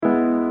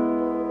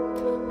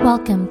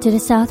Welcome to the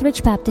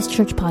Southridge Baptist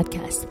Church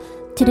podcast.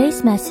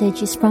 Today's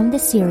message is from the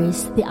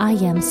series, The I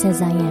Am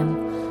Says I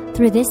Am.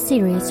 Through this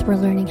series, we're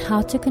learning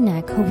how to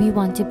connect who we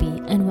want to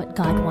be and what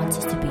God wants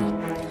us to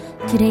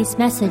be. Today's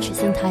message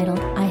is entitled,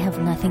 I Have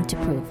Nothing to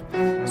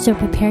Prove. So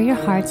prepare your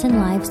hearts and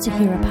lives to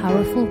hear a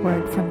powerful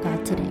word from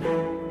God today.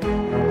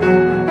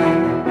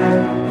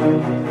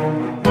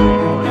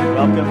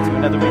 Welcome to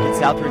another week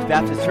at Southridge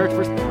Baptist Church.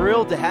 We're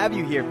thrilled to have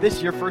you here. If this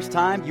is your first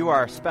time, you are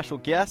our special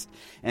guest,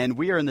 and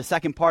we are in the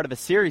second part of a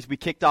series we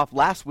kicked off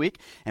last week,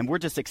 and we're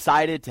just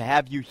excited to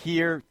have you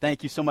here.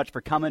 Thank you so much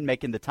for coming,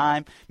 making the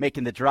time,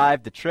 making the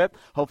drive, the trip.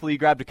 Hopefully you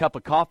grabbed a cup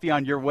of coffee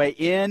on your way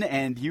in,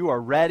 and you are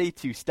ready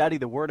to study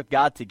the Word of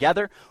God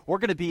together. We're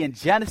going to be in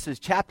Genesis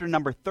chapter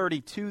number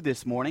 32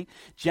 this morning.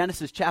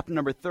 Genesis chapter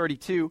number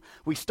 32.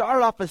 We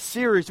started off a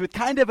series with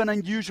kind of an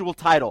unusual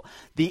title,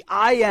 The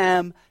I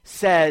Am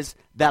Says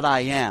That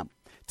I Am.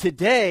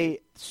 Today,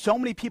 so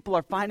many people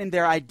are finding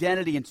their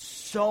identity in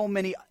so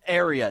many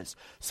areas.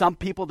 Some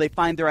people, they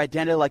find their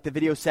identity, like the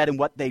video said, in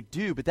what they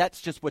do, but that's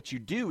just what you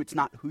do. It's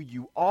not who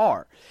you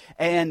are.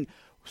 And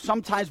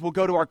sometimes we'll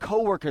go to our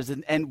coworkers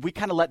and we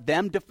kind of let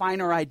them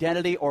define our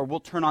identity, or we'll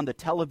turn on the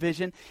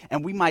television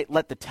and we might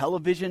let the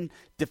television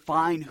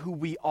define who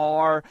we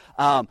are.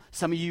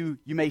 Some of you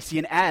may see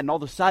an ad and all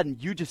of a sudden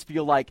you just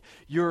feel like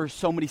you're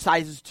so many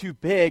sizes too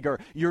big, or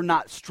you're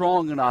not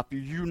strong enough, or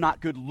you're not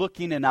good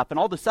looking enough. And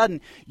all of a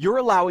sudden you're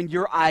allowing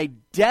your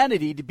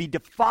identity to be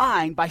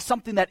defined by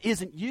something that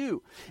isn't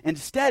you.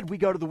 Instead, we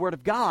go to the Word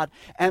of God,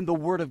 and the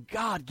Word of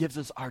God gives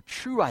us our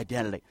true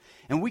identity.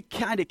 And we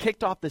kind of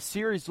kicked off the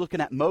series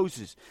looking at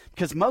Moses,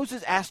 because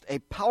Moses asked a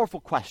powerful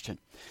question.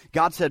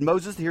 God said,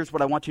 Moses, here's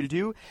what I want you to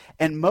do.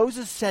 And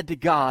Moses said to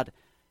God,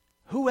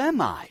 who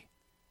am I?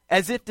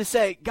 As if to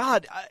say,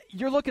 God,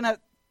 you're looking at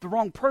the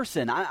wrong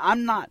person.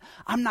 I'm not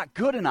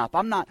good enough.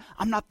 I'm not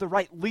the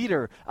right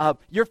leader.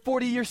 You're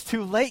 40 years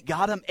too late,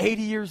 God. I'm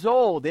 80 years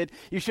old.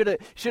 You should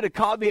have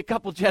called me a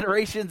couple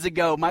generations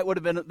ago.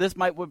 This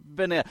might have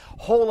been a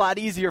whole lot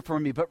easier for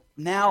me. But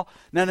now,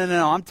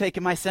 no. I'm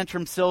taking my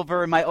Centrum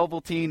Silver and my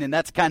Ovaltine, and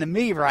that's kind of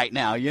me right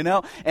now, you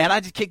know. And I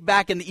just kick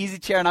back in the easy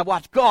chair and I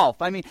watch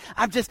golf. I mean,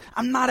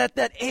 I'm not at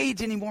that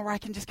age anymore where I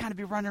can just kind of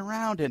be running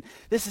around, and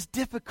this is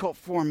difficult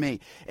for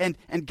me. And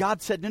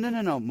God said,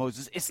 no,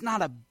 Moses, it's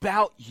not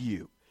about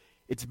you.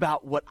 It's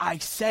about what I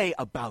say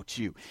about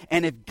you.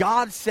 And if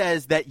God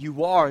says that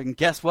you are, and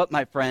guess what,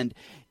 my friend?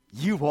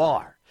 You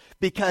are.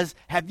 Because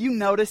have you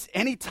noticed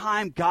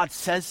anytime God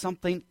says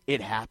something,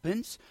 it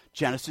happens?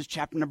 Genesis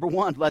chapter number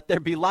 1, let there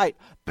be light.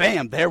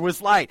 Bam, there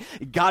was light.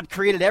 God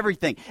created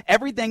everything.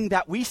 Everything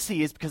that we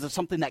see is because of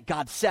something that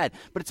God said.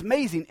 But it's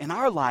amazing, in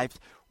our lives,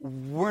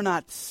 we're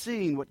not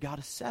seeing what God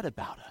has said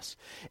about us.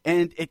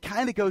 And it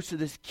kind of goes to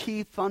this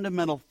key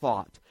fundamental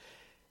thought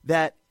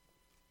that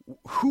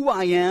who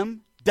I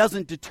am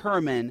doesn't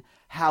determine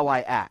how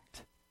I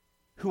act.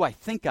 Who I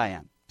think I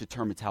am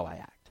determines how I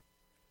act.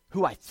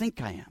 Who I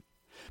think I am.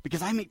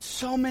 Because I meet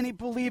so many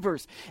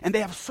believers, and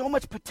they have so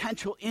much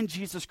potential in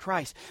Jesus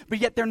Christ, but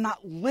yet they're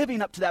not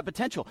living up to that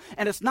potential.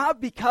 And it's not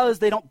because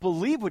they don't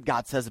believe what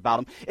God says about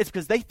them. It's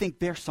because they think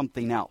they're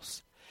something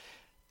else.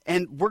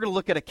 And we're going to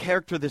look at a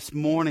character this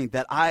morning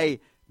that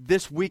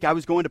this week I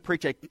was going to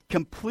preach a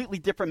completely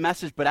different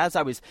message, but as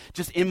I was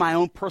just in my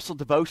own personal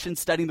devotion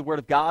studying the Word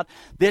of God,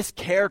 this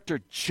character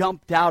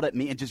jumped out at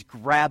me and just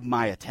grabbed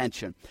my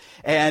attention.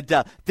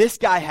 And this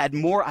guy had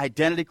more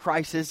identity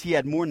crisis. He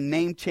had more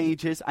name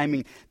changes. I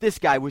mean, this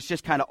guy was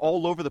just kind of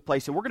all over the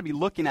place. And we're going to be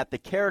looking at the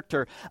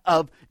character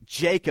of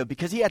Jacob,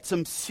 because he had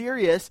some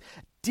serious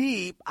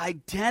deep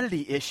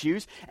identity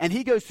issues, and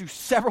he goes through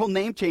several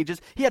name changes.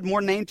 He had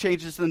more name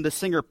changes than the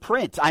singer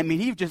Prince. I mean,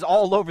 he's just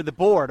all over the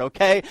board,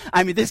 okay?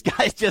 I mean, this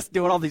guy's just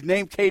doing all these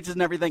name changes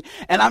and everything,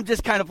 and I'm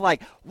just kind of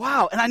like,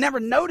 wow, and I never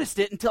noticed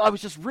it until I was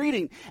just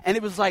reading, and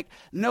it was like,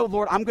 no,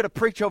 Lord, I'm going to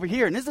preach over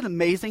here, and isn't it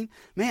amazing?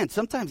 Man,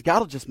 sometimes God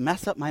will just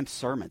mess up my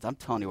sermons. I'm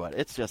telling you what,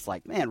 it's just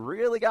like, man,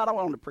 really, God, I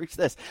want to preach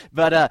this,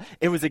 but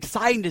it was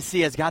exciting to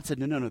see as God said,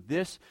 no,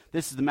 this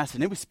is the message,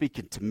 and it was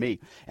speaking to me,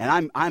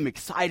 and I'm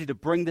excited to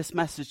bring this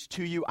message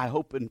to you. I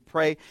hope and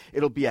pray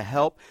it'll be a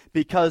help,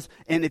 because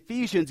in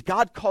Ephesians,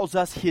 God calls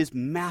us his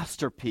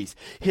masterpiece,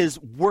 his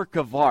work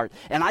of art.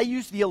 And I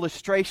use the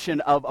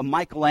illustration of a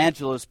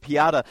Michelangelo's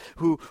Pieta,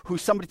 who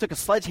somebody took a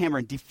sledgehammer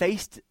and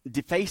defaced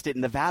it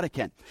in the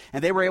Vatican.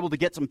 And they were able to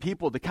get some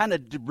people to kind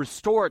of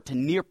restore it to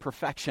near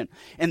perfection.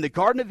 In the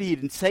Garden of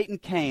Eden, Satan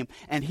came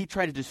and he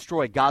tried to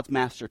destroy God's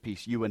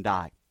masterpiece, you and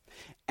I.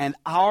 And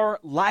our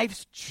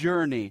life's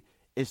journey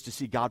is to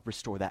see God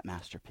restore that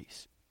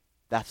masterpiece.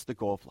 That's the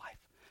goal of life.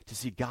 To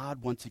see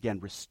God once again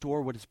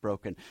restore what is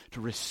broken,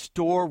 to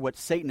restore what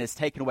Satan has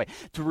taken away,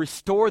 to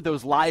restore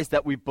those lies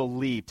that we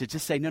believe, to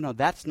just say, no,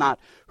 that's not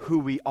who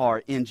we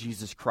are in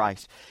Jesus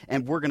Christ.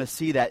 And we're going to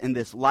see that in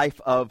this life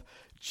of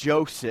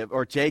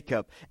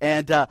Jacob.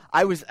 And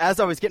as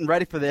I was getting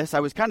ready for this, I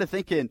was kind of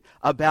thinking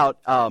about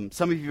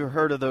some of you have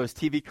heard of those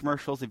TV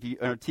commercials,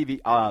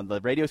 the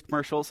radio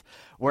commercials,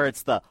 where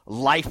it's the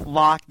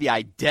LifeLock, the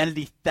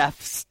identity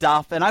theft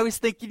stuff. And I was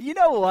thinking, you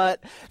know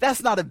what?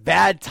 That's not a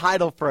bad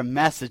title for a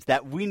message,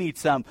 that we need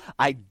some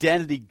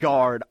identity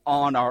guard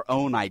on our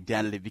own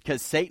identity,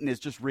 because Satan is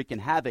just wreaking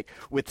havoc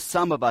with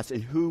some of us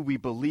and who we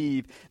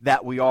believe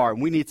that we are.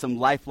 And we need some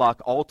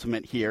LifeLock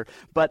Ultimate here.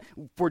 But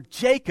for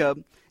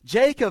Jacob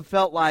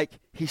felt like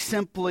he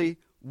simply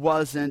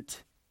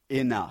wasn't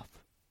enough.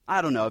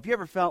 I don't know. Have you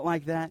ever felt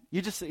like that?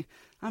 You just say,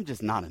 I'm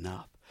just not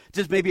enough.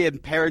 Just maybe in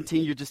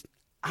parenting,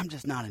 I'm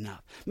just not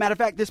enough. Matter of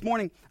fact, this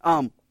morning,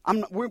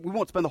 we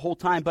won't spend the whole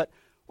time, but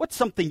what's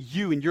something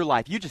you in your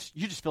life, you just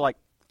feel like,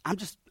 I'm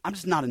just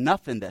not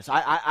enough in this.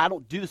 I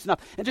don't do this enough.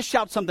 And just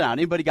shout something out.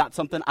 Anybody got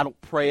something? I don't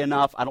pray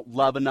enough. I don't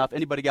love enough.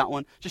 Anybody got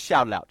one? Just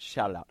shout it out. Just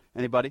shout it out.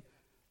 Anybody?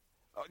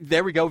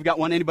 There we go. We've got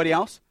one. Anybody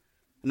else?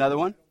 Another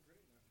one?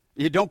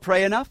 You don't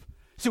pray enough?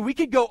 So we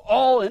could go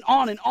all and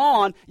on and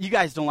on. You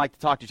guys don't like to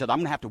talk to each other. I'm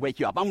going to have to wake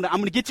you up. I'm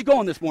going to get you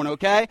going this morning,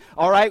 okay?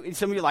 All right?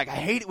 Some of you are like, I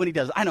hate it when he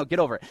does it. I know, get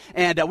over it.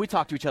 And we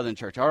talk to each other in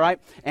church, all right?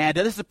 And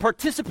this is a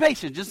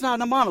participation, just not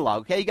a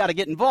monologue, okay? You got to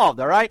get involved,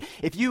 all right?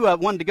 If you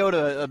wanted to go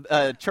to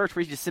a church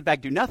where you just sit back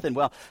and do nothing,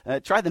 well,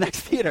 try the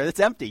next theater.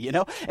 It's empty, you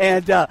know?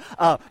 And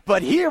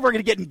but here we're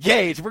going to get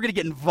engaged. We're going to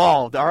get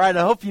involved, all right?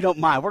 I hope you don't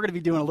mind. We're going to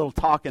be doing a little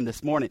talking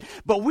this morning.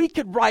 But we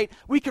could write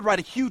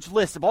a huge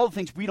list of all the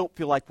things we don't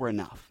feel like we're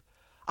enough.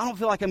 I don't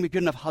feel like I'm a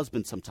good enough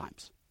husband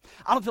sometimes.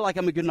 I don't feel like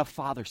I'm a good enough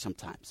father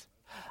sometimes.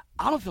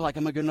 I don't feel like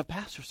I'm a good enough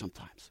pastor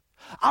sometimes.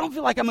 I don't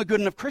feel like I'm a good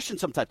enough Christian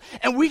sometimes.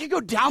 And we could go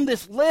down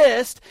this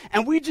list,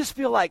 and we just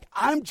feel like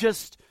I'm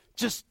just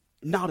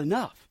not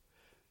enough.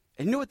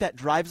 And you know what that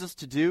drives us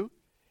to do?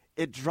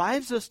 It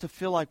drives us to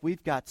feel like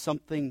we've got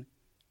something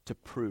to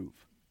prove.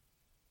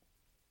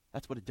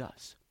 That's what it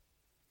does.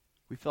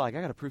 We feel like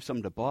I got to prove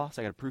something to the boss,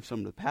 I got to prove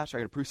something to the pastor,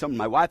 I got to prove something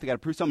to my wife, I got to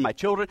prove something to my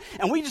children,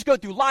 and we just go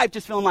through life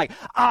just feeling like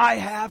I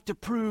have to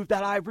prove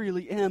that I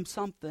really am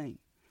something,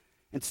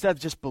 instead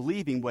of just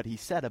believing what he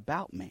said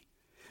about me,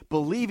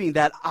 believing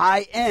that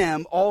I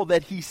am all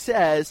that he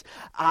says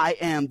I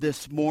am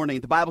this morning.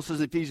 The Bible says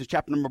in Ephesians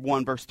chapter number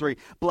 1, verse 3,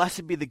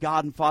 "Blessed be the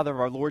God and Father of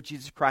our Lord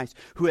Jesus Christ,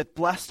 who hath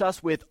blessed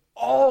us with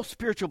all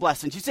spiritual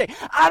blessings." You say,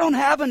 I don't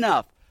have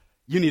enough.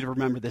 You need to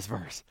remember this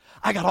verse.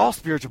 I got all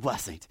spiritual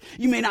blessings.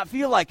 You may not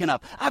feel like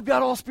enough. I've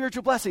got all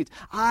spiritual blessings.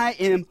 I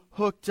am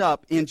hooked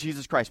up in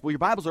Jesus Christ. Well, your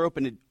Bibles are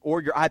open,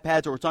 or your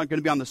iPads, or it's not going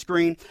to be on the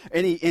screen.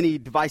 Any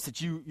device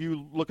that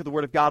you look at the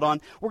Word of God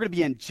on. We're going to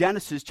be in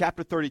Genesis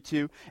chapter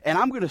 32, and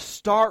I'm going to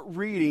start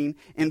reading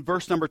in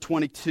verse number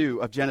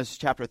 22 of Genesis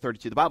chapter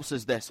 32. The Bible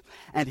says this,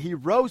 "And he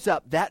rose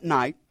up that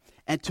night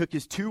and took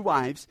his 2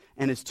 wives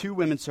and his 2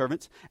 women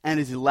servants and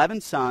his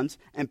 11 sons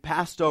and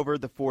passed over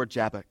the ford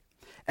Jabbok.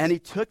 And he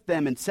took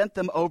them and sent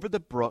them over the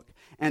brook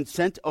and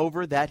sent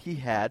over that he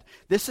had."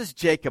 This is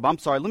Jacob. I'm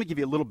sorry, let me give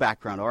you a little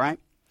background, all right?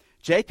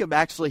 Jacob,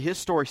 actually, his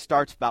story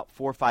starts about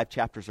 4 or 5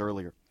 chapters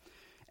earlier.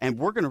 And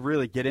we're going to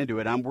really get into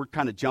it. We're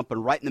kind of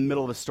jumping right in the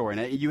middle of the story.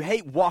 And you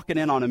hate walking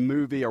in on a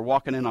movie or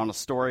walking in on a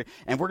story.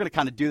 And we're going to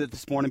kind of do that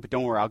this morning, but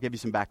don't worry, I'll give you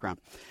some background.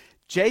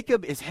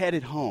 Jacob is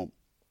headed home.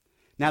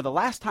 Now, the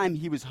last time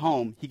he was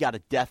home, he got a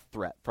death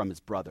threat from his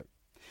brother.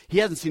 He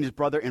hasn't seen his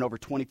brother in over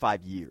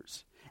 25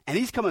 years. And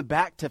he's coming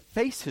back to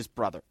face his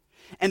brother.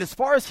 And as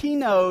far as he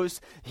knows,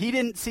 he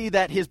didn't see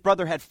that his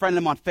brother had friended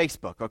him on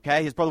Facebook,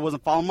 okay? His brother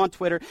wasn't following him on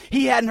Twitter.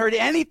 He hadn't heard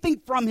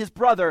anything from his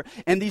brother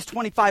in these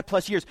 25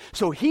 plus years.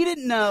 So he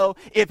didn't know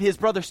if his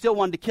brother still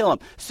wanted to kill him.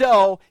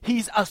 So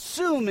he's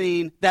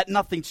assuming that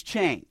nothing's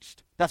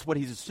changed. That's what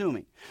he's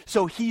assuming.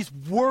 So he's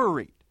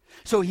worried.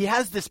 So he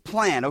has this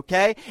plan,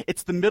 okay?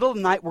 It's the middle of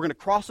the night. We're going to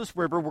cross this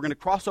river. We're going to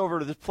cross over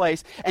to this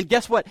place. And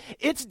guess what?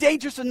 It's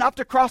dangerous enough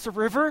to cross a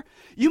river.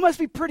 You must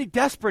be pretty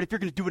desperate if you're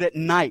going to do it at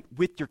night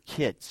with your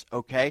kids,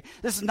 okay?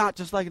 This is not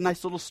just like a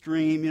nice little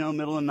stream, middle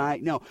of the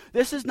night. No,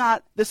 this is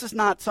not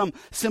some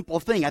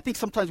simple thing. I think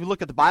sometimes we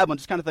look at the Bible and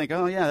just kind of think,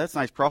 oh, yeah, that's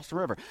nice, cross the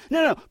river.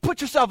 No,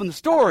 put yourself in the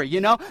story,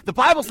 The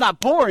Bible's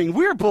not boring.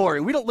 We're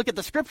boring. We don't look at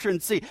the scripture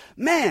and see,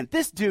 man,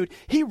 this dude,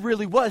 he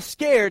really was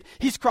scared.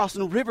 He's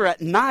crossing a river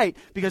at night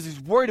because he's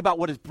worried about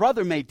what his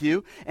brother may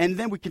do. And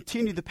then we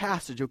continue the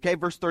passage, okay?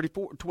 Verse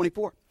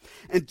 24.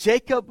 "And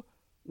Jacob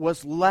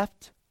was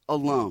left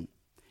alone,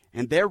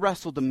 and there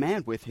wrestled a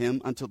man with him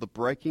until the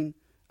breaking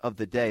of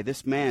the day."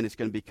 This man is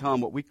going to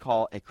become what we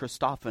call a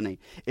Christophany.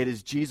 It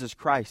is Jesus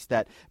Christ,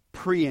 that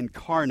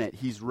pre-incarnate.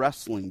 He's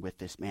wrestling with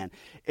this man.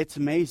 It's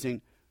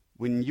amazing.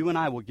 When you and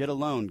I will get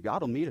alone,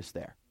 God will meet us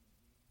there.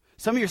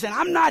 Some of you are saying,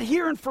 I'm not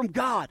hearing from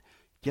God.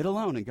 Get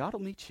alone, and God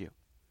will meet you.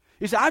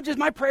 You say,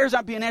 my prayers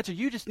aren't being answered.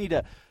 You just need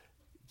to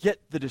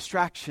get the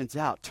distractions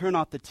out. Turn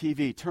off the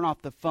TV, turn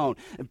off the phone,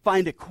 and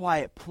find a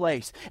quiet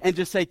place. And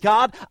just say,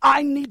 God,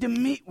 I need to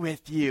meet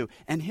with you.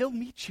 And he'll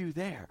meet you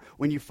there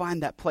when you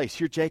find that place.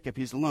 Here Jacob,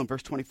 he's alone.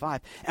 Verse 25.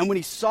 "And when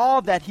he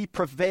saw that he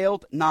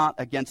prevailed not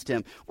against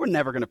him." We're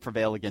never going to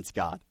prevail against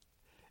God.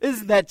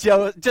 Isn't that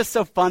just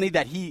so funny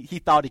that he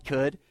thought he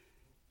could?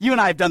 You and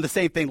I have done the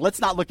same thing.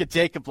 Let's not look at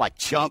Jacob like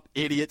chump,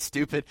 idiot,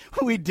 stupid.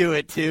 We do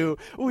it too.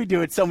 We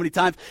do it so many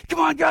times. Come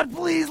on, God,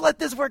 please let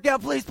this work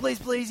out. Please, please,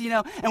 please,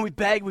 And we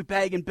beg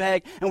and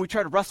beg, and we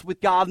try to wrestle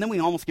with God, and then we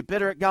almost get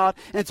bitter at God.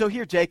 And so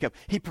here Jacob,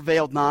 he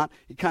prevailed not.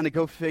 You kind of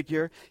go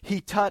figure. He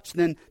touched,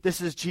 then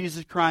this is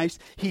Jesus Christ.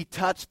 He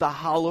touched the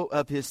hollow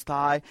of his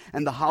thigh,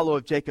 and the hollow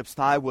of Jacob's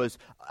thigh was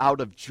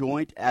out of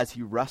joint as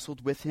he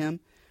wrestled with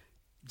him.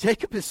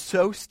 Jacob is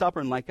so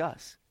stubborn like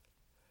us.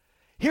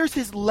 Here's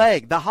his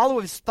leg, the hollow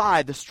of his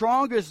thigh, the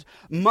strongest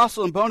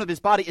muscle and bone of his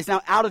body is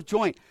now out of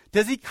joint.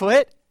 Does he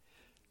quit?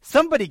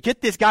 Somebody get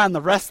this guy on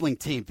the wrestling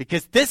team,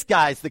 because this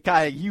guy's the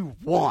guy you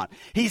want.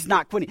 He's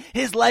not quitting.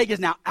 His leg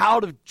is now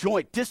out of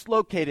joint,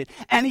 dislocated,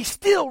 and he's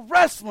still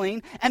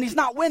wrestling, and he's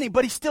not winning,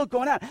 but he's still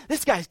going out.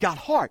 This guy's got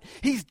heart.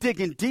 He's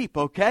digging deep,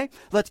 okay?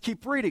 Let's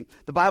keep reading.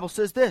 The Bible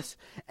says this,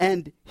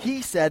 and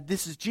he said,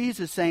 this is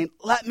Jesus saying,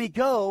 let me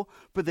go,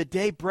 for the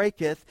day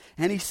breaketh.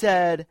 And he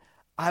said,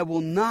 I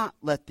will not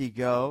let thee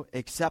go,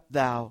 except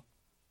thou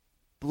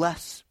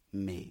bless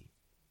me.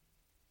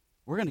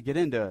 We're going to get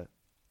into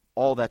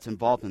all that's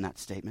involved in that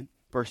statement.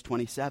 Verse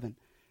 27.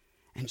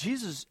 And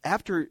Jesus,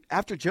 after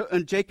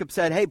Jacob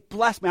said, hey,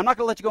 bless me. I'm not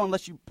going to let you go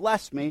unless you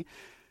bless me.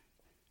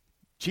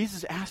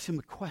 Jesus asked him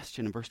a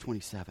question in verse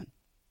 27.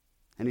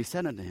 And he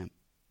said unto him,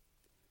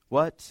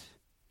 what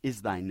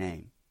is thy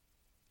name?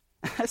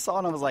 I saw it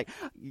and I was like,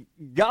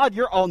 God,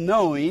 you're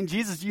all-knowing.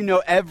 Jesus, you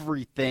know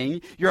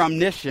everything. You're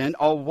omniscient,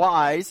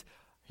 all-wise.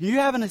 You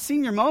having a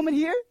senior moment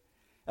here?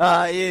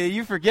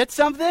 You forget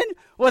something?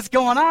 What's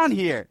going on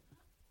here?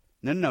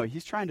 No.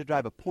 He's trying to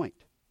drive a point,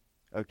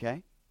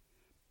 okay?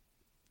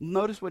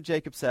 Notice what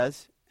Jacob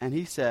says. And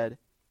he said,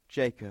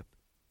 Jacob.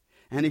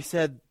 And he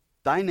said,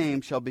 thy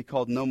name shall be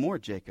called no more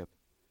Jacob,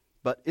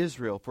 but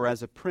Israel, for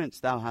as a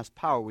prince thou hast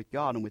power with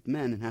God and with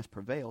men, and hast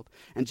prevailed.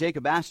 And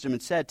Jacob asked him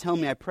and said, tell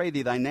me, I pray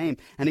thee, thy name.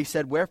 And he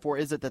said, wherefore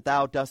is it that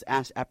thou dost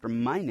ask after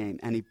my name?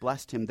 And he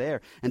blessed him there.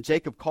 And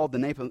Jacob called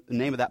the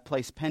name of that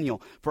place Peniel,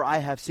 for I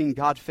have seen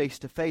God face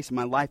to face, and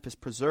my life is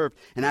preserved.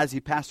 And as he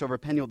passed over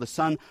Peniel, the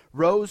sun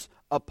rose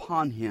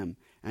upon him,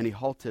 and he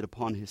halted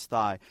upon his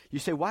thigh. You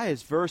say, why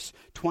is verse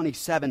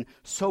 27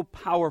 so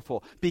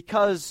powerful?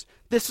 Because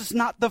this is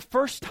not the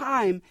first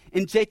time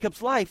in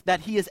Jacob's life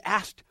that he is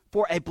asked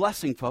for a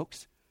blessing,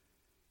 folks.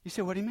 You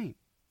say, what do you mean?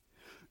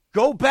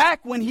 Go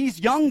back when he's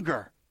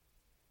younger.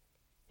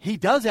 He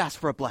does ask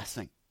for a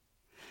blessing.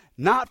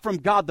 Not from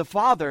God the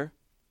Father,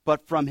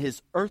 but from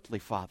his earthly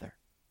father.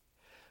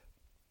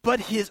 But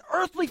his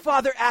earthly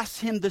father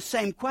asks him the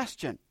same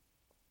question.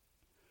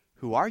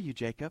 Who are you,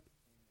 Jacob?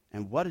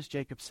 And what does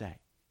Jacob say?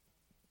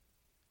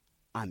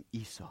 I'm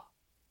Esau.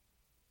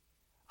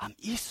 I'm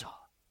Esau.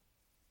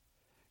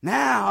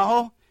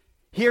 Now,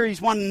 here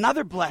he's wanting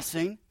another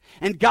blessing.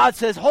 And God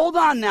says, hold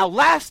on now.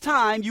 Last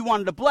time you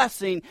wanted a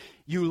blessing,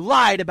 you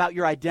lied about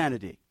your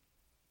identity.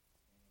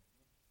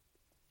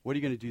 What are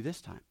you going to do this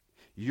time?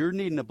 You're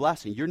needing a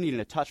blessing. You're needing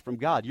a touch from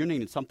God. You're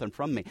needing something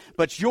from me.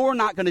 But you're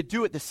not going to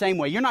do it the same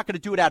way. You're not going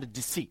to do it out of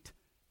deceit.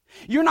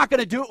 You're not going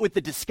to do it with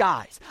the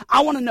disguise.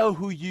 I want to know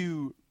who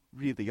you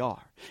really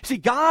are. See,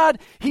 God,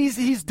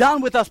 He's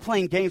done with us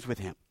playing games with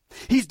Him.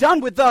 He's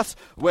done with us,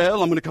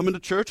 well, I'm going to come into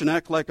church and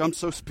act like I'm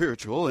so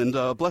spiritual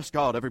and bless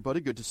God, everybody.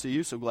 Good to see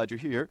you. So glad you're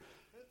here.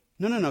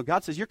 No.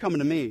 God says, you're coming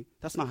to me.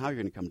 That's not how you're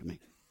going to come to me.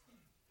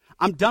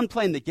 I'm done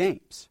playing the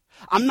games.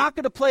 I'm not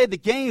going to play the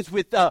games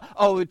with,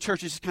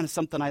 church is just kind of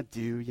something I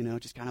do,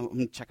 just kind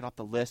of check it off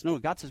the list. No,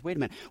 God says, wait a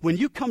minute. When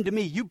you come to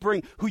me, you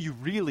bring who you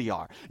really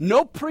are.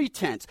 No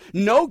pretense,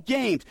 no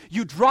games.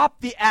 You drop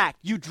the act,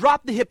 you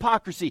drop the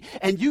hypocrisy,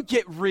 and you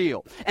get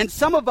real. And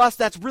some of us,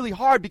 that's really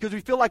hard because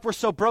we feel like we're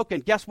so broken.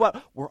 Guess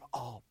what? We're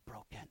all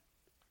broken.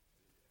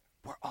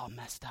 We're all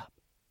messed up.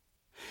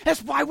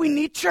 That's why we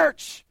need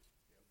church.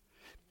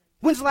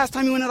 When's the last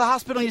time you went to the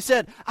hospital and you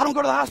said, I don't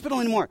go to the hospital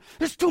anymore?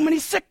 There's too many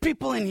sick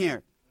people in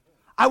here.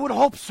 I would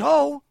hope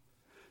so.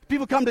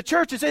 People come to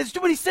church and say, there's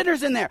too many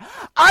sinners in there.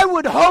 I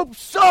would hope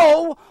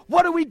so.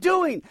 What are we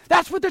doing?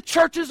 That's what the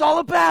church is all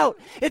about.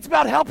 It's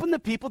about helping the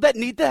people that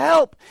need the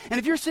help. And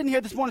if you're sitting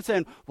here this morning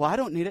saying, well, I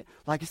don't need it.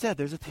 Like I said,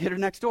 there's a theater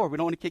next door. We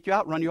don't want to kick you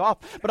out, run you off.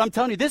 But I'm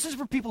telling you, this is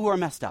for people who are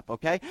messed up,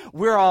 okay?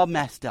 We're all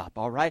messed up,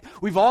 all right?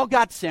 We've all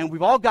got sin.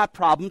 We've all got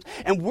problems.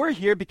 And we're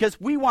here because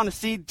we want to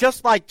see,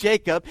 just like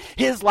Jacob,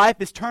 his life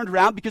is turned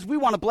around because we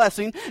want a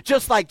blessing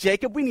just like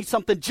Jacob. We need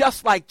something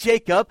just like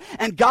Jacob.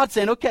 And God's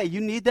saying, okay,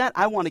 you need that?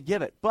 I want to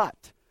give it.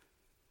 But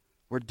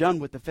we're done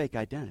with the fake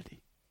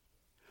identity.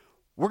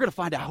 We're going to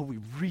find out who we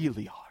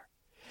really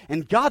are.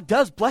 And God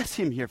does bless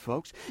him here,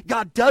 folks.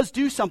 God does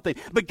do something.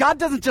 But God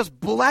doesn't just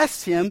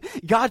bless him.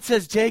 God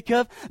says,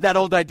 Jacob, that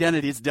old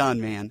identity is done,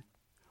 man.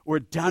 we're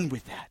done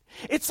with that.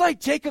 It's like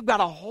Jacob got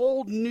a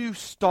whole new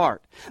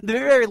start. The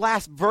very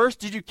last verse,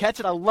 did you catch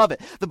it? I love it.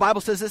 The Bible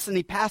says this, and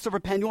he passed over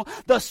Penuel.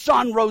 The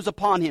sun rose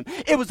upon him.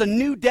 It was a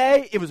new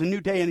day. It was a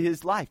new day in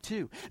his life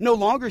too. No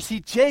longer is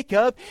he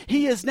Jacob.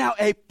 He is now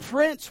a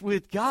prince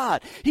with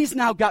God. He's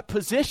now got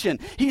position.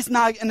 He's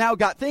now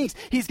got things.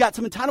 He's got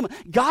some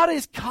entitlement. God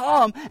has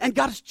come and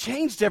God has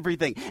changed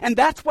everything. And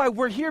that's why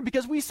we're here,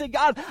 because we say,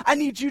 God, I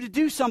need you to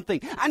do something.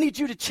 I need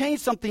you to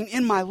change something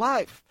in my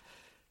life.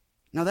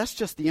 Now that's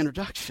just the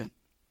introduction.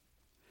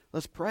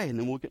 Let's pray, and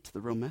then we'll get to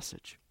the real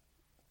message.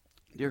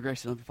 Dear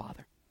gracious and loving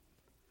Father,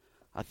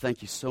 I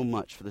thank you so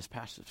much for this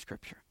passage of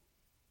Scripture.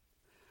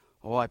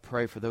 Oh, I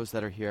pray for those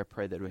that are here. I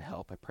pray that it would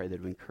help. I pray that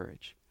it would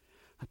encourage.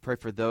 I pray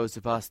for those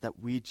of us that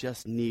we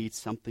just need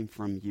something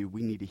from you.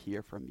 We need to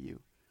hear from you.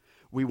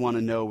 We want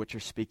to know what you're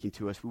speaking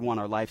to us. We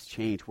want our lives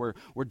changed.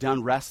 We're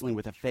done wrestling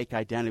with a fake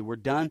identity. We're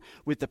done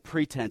with the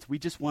pretense. We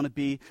just want to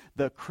be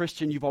the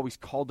Christian you've always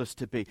called us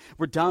to be.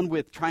 We're done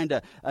with trying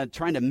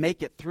to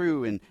make it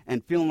through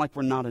and feeling like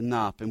we're not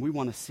enough. And we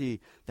want to see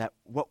that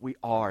what we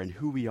are and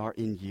who we are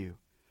in you.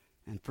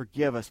 And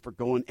forgive us for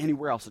going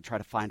anywhere else to try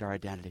to find our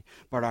identity.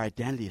 But our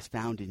identity is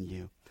found in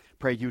you.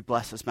 Pray you would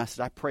bless this message.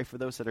 I pray for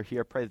those that are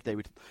here. I pray that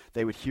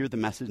they would hear the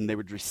message and they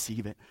would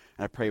receive it.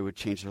 And I pray it would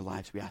change their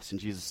lives. We ask in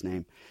Jesus'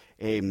 name.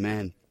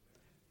 Amen.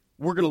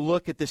 We're going to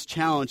look at this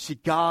challenge. See,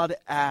 God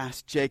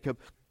asked Jacob,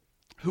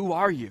 who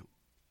are you?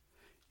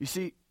 You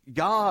see,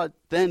 God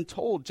then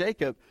told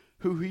Jacob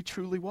who he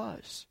truly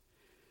was.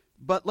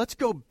 But let's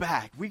go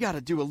back. We got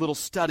to do a little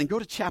study. Go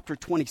to chapter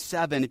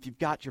 27 if you've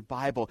got your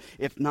Bible.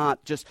 If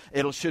not, just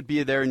should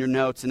be there in your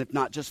notes. And if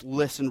not, just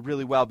listen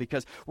really well,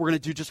 because we're going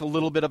to do just a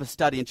little bit of a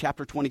study in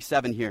chapter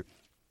 27 here.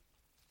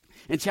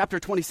 In chapter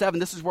 27,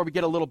 this is where we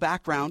get a little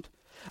background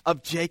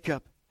of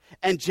Jacob.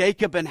 And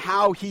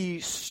how he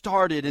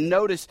started. And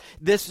notice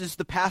this is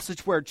the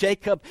passage where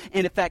Jacob,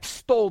 in effect,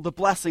 stole the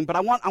blessing. But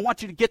I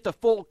want you to get the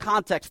full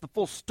context, the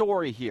full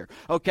story here,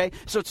 okay?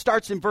 So it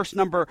starts in verse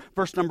number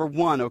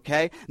 1,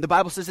 okay? The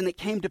Bible says, and it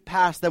came to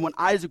pass that when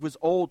Isaac was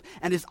old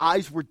and his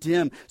eyes were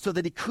dim so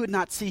that he could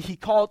not see, he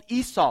called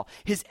Esau,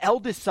 his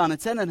eldest son,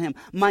 and said unto him,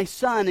 my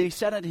son. And he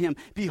said unto him,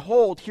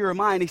 behold, here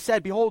am I. And he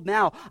said, behold,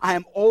 now I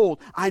am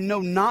old. I know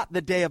not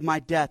the day of my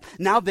death.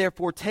 Now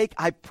therefore take,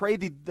 I pray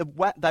thee,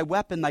 thy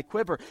weapon, thy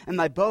quiver, and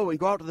thy bow, and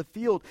go out to the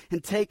field,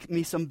 and take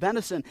me some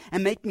venison,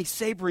 and make me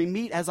savory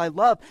meat as I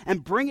love,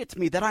 and bring it to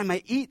me, that I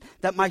may eat,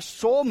 that my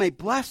soul may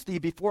bless thee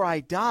before I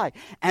die.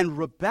 And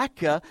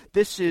Rebekah,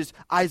 this is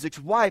Isaac's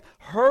wife,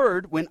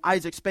 heard when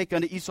Isaac spake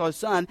unto Esau his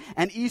son,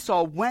 and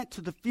Esau went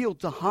to the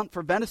field to hunt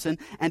for venison,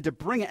 and to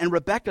bring it. And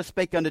Rebekah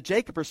spake unto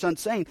Jacob her son,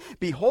 saying,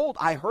 behold,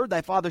 I heard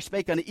thy father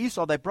spake unto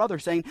Esau thy brother,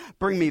 saying,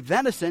 bring me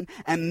venison,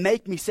 and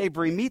make me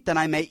savory meat, that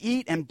I may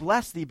eat and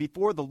bless thee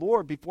before the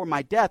Lord before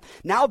my death.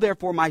 Now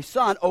therefore, my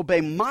son,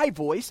 obey my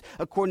voice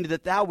according to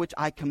that which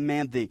I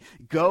command thee.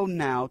 Go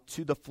now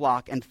to the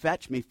flock and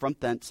fetch me from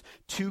thence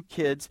 2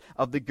 kids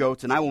of the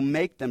goats, and I will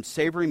make them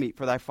savory meat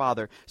for thy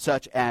father,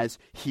 such as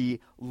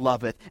he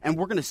loveth. And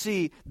we're going to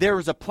see there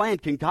is a plan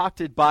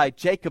concocted by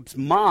Jacob's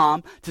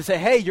mom to say,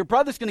 hey, your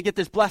brother's going to get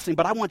this blessing,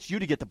 but I want you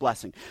to get the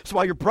blessing. So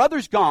while your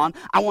brother's gone,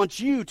 I want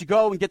you to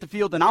go and get the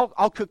field, and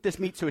I'll cook this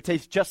meat so it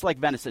tastes just like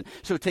venison,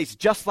 so it tastes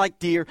just like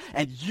deer,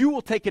 and you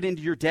will take it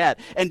into your dad.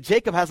 And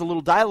Jacob has a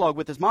little dialogue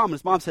with his mom, and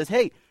his mom says,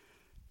 hey,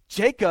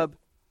 Jacob,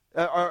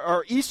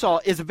 or Esau,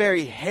 is a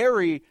very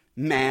hairy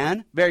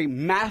man, very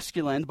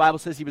masculine. The Bible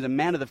says he was a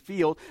man of the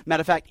field.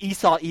 Matter of fact,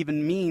 Esau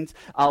even means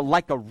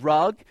like a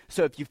rug.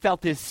 So if you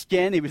felt his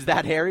skin, he was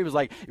that hairy. He was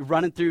like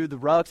running through the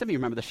rug. Some of you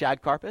remember the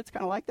shag carpet. It's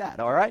kind of like that,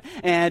 all right?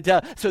 And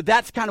so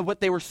that's kind of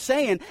what they were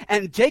saying.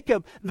 And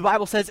Jacob, the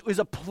Bible says, it was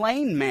a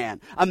plain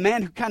man, a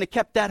man who kind of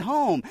kept that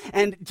home.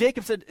 And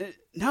Jacob said,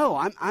 no,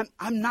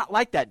 I'm not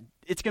like that.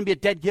 It's going to be a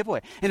dead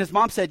giveaway. And his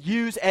mom said,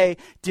 use a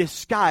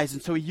disguise.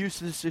 And so he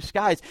used this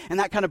disguise. And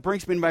that kind of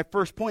brings me to my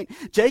first point.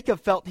 Jacob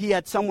felt he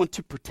had someone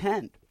to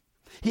pretend.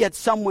 He had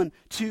someone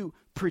to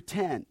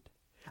pretend.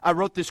 I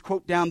wrote this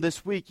quote down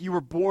this week. You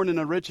were born an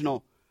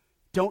original.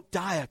 Don't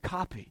die a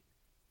copy.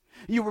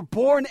 You were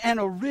born an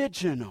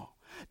original.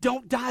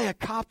 Don't die a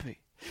copy.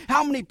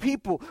 How many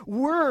people,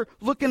 we're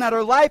looking at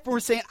our life and we're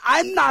saying,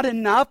 I'm not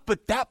enough,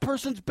 but that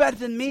person's better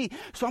than me.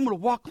 So I'm going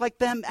to walk like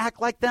them, act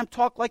like them,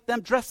 talk like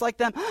them, dress like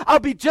them. I'll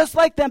be just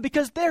like them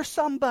because they're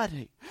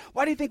somebody.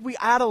 Why do you think we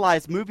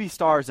idolize movie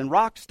stars and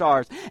rock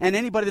stars and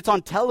anybody that's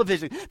on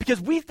television?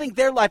 Because we think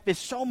their life is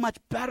so much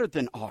better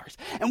than ours.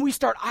 And we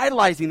start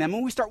idolizing them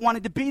and we start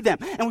wanting to be them.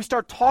 And we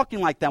start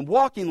talking like them,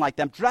 walking like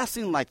them,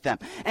 dressing like them.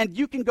 And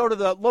you can go to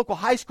the local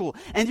high school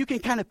and you can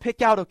kind of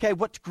pick out, okay,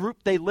 what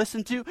group they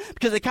listen to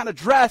because they kind of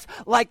dress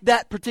like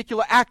that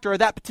particular actor or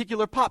that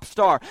particular pop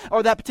star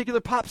or that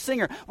particular pop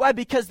singer. Why?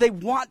 Because they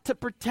want to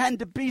pretend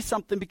to be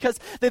something, because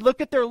they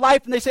look at their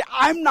life and they say,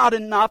 I'm not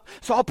enough,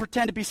 so I'll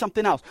pretend to be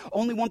something else.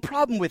 Only one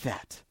problem with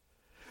that.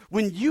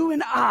 When you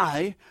and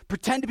I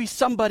pretend to be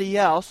somebody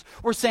else,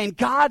 we're saying,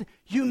 God,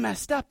 you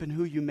messed up in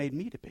who you made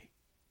me to be.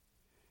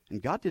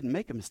 And God didn't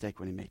make a mistake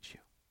when he made you.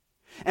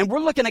 And we're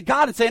looking at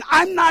God and saying,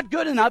 I'm not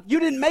good enough. You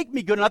didn't make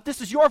me good enough.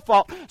 This is your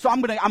fault. So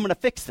I'm gonna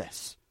fix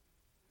this.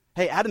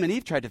 Hey, Adam and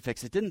Eve tried to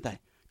fix it, didn't they?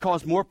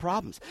 Caused more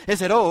problems. They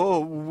said,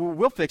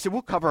 we'll fix it.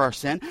 We'll cover our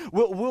sin.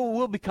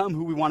 We'll become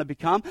who we want to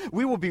become.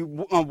 We will be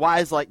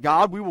wise like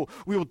God. We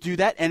will do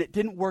that. And it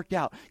didn't work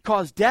out.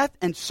 Caused death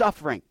and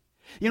suffering.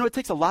 You know, it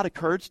takes a lot of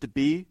courage to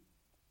be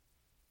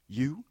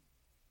you.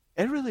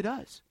 It really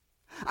does.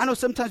 I know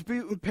sometimes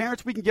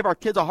parents, we can give our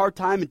kids a hard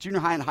time in junior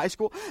high and high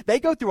school. They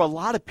go through a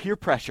lot of peer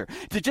pressure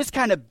to just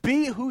kind of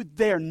be who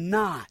they're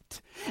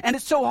not. And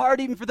it's so hard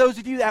even for those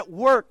of you at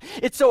work.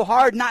 It's so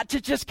hard not to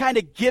just kind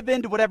of give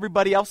in to what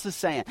everybody else is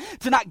saying,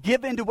 to not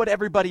give in to what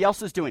everybody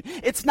else is doing.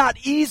 It's not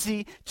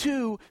easy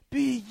to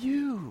be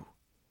you.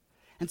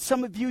 And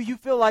some of you, you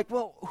feel like,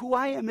 well, who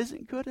I am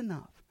isn't good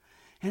enough.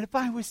 And if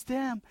I was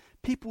them,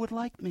 people would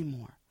like me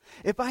more.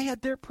 If I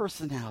had their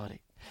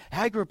personality.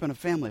 I grew up in a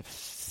family of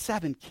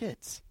 7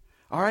 kids.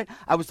 All right?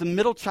 I was the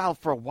middle child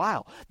for a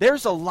while.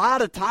 There's a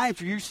lot of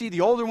times where you see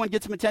the older one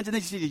get some attention,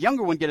 then you see the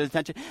younger one get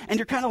attention, and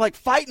you're kind of like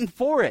fighting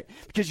for it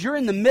because you're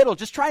in the middle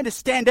just trying to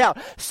stand out.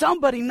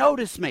 Somebody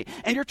noticed me,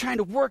 and you're trying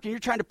to work, and you're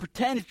trying to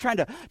pretend,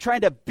 you're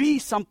trying to be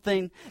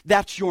something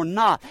that you're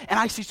not. And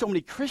I see so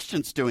many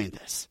Christians doing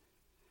this.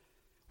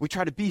 We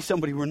try to be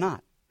somebody we're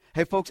not.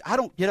 Hey, folks, I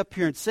don't get up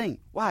here and sing.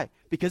 Why?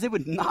 Because it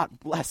would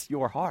not bless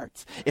your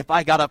hearts if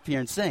I got up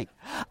here and sing.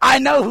 I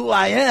know who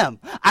I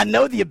am. I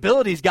know the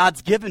abilities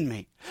God's given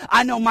me.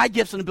 I know my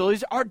gifts and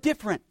abilities are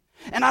different.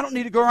 And I don't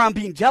need to go around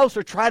being jealous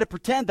or try to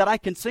pretend that I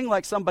can sing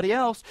like somebody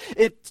else.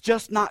 It's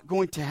just not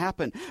going to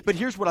happen. But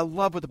here's what I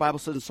love what the Bible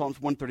says in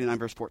Psalms 139,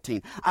 verse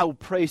 14. I will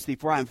praise thee,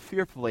 for I am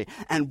fearfully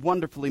and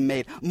wonderfully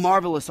made.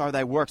 Marvelous are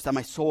thy works, that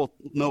my soul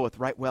knoweth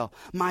right well.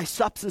 My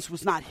substance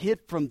was not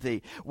hid from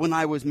thee when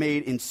I was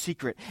made in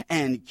secret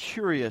and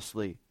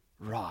curiously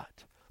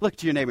wrought. Look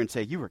to your neighbor and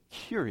say, you were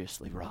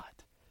curiously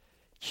wrought.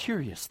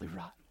 Curiously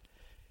wrought.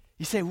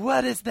 You say,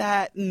 what does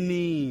that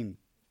mean?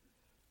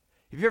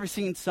 Have you ever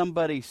seen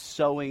somebody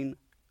sewing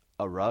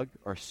a rug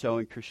or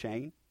sewing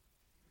crocheting?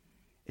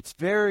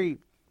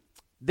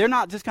 They're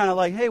not just kind of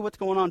like, hey, what's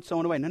going on,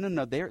 sewing away.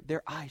 No,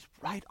 their eyes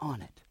right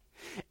on it.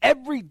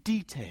 Every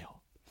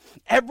detail,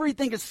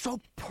 everything is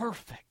so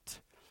perfect.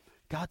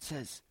 God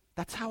says,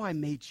 that's how I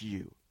made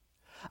you.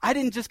 I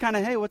didn't just kind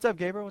of, hey, what's up,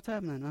 Gabriel? What's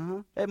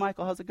happening? Hey,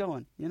 Michael, how's it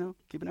going? You know,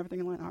 keeping everything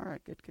in line? All right,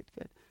 good.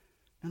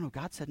 No,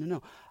 God said,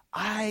 no.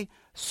 I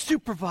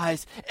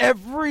supervise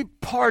every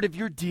part of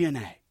your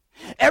DNA.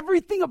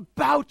 Everything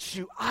about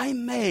you I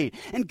made.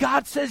 And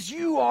God says,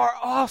 you are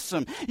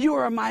awesome. You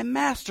are my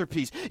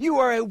masterpiece. You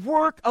are a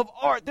work of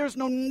art. There's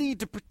no need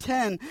to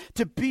pretend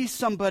to be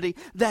somebody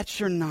that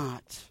you're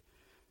not.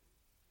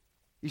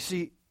 You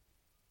see,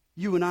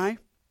 you and I,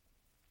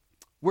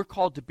 we're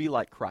called to be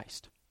like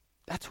Christ.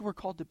 That's who we're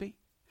called to be.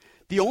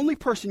 The only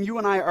person you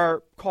and I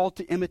are called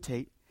to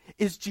imitate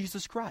is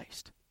Jesus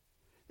Christ.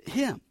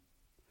 Him.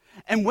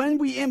 And when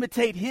we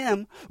imitate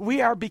him,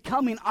 we are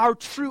becoming our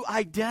true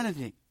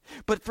identity.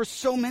 But for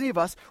so many of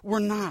us, we're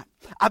not.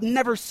 I've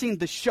never seen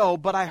the show,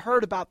 but I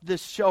heard about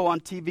this show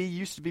on TV. It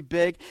used to be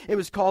big. It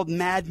was called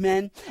Mad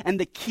Men. And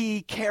the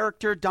key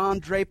character, Don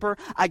Draper,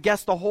 I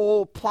guess the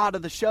whole plot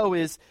of the show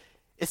is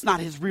it's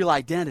not his real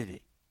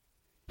identity.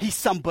 He's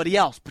somebody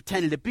else,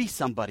 pretending to be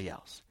somebody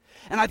else.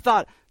 And I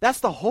thought,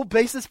 that's the whole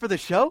basis for the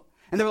show?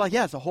 And they were like,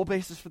 yeah, it's the whole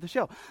basis for the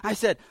show. I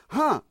said,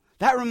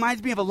 that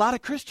reminds me of a lot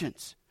of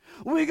Christians.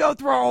 We go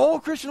through our whole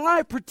Christian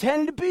life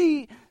pretending to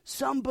be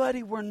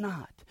somebody we're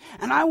not.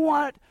 And I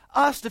want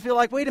us to feel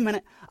like, wait a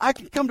minute, I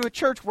can come to a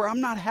church where I'm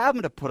not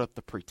having to put up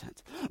the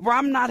pretense, where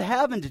I'm not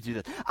having to do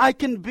this. I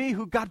can be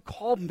who God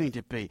called me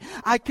to be.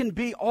 I can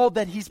be all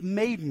that he's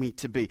made me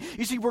to be.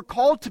 You see, we're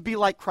called to be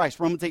like Christ,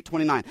 Romans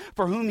 8:29.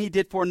 For whom he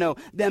did foreknow,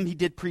 them he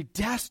did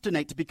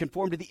predestinate to be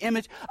conformed to the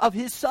image of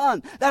his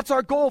Son. That's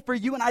our goal, for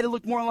you and I to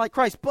look more like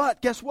Christ.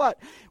 But guess what?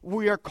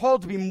 We are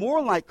called to be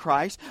more like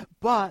Christ,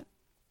 but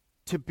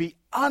to be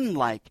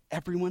unlike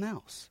everyone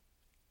else.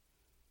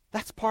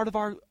 That's part of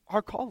our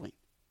calling.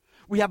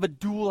 We have a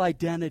dual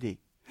identity.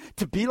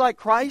 To be like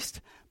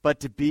Christ, but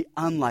to be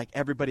unlike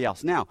everybody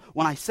else. Now,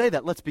 when I say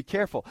that, let's be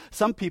careful.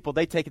 Some people,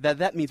 they take it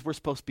that means we're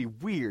supposed to be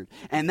weird.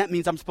 And that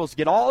means I'm supposed to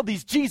get all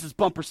these Jesus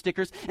bumper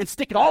stickers and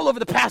stick it all over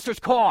the pastor's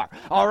car.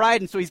 All right?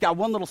 And so he's got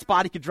one little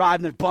spot he could drive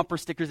and there's bumper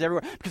stickers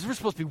everywhere. Because we're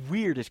supposed to be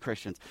weird as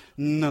Christians.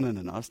 No.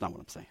 That's not what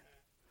I'm saying.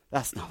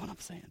 That's not what I'm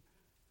saying.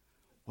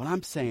 What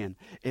I'm saying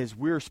is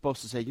we're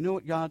supposed to say, you know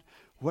what, God?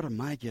 What are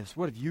my gifts?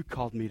 What have you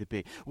called me to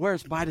be? Where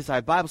is my desire?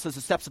 The Bible says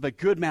the steps of a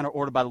good man are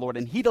ordered by the Lord,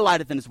 and he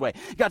delighteth in his way.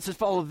 God says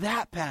follow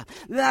that path.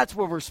 That's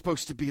what we're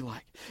supposed to be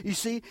like. You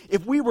see,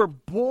 if we were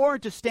born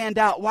to stand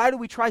out, why do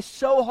we try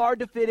so hard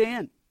to fit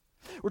in?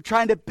 We're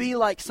trying to be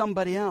like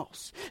somebody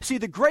else. See,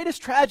 the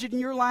greatest tragedy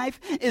in your life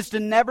is to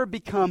never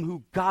become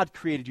who God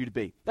created you to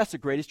be. That's the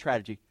greatest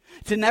tragedy.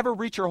 To never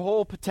reach your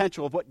whole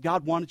potential of what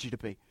God wanted you to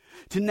be.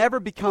 To never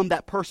become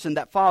that person,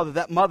 that father,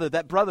 that mother,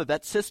 that brother,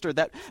 that sister,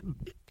 that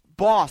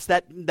boss,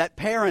 that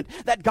parent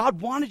that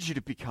God wanted you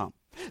to become.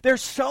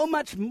 There's so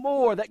much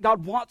more that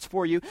God wants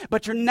for you,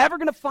 but you're never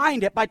going to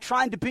find it by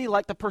trying to be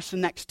like the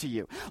person next to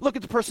you. Look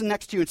at the person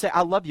next to you and say,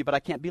 I love you, but I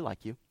can't be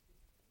like you.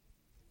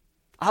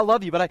 I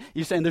love you, but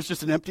you're saying there's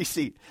just an empty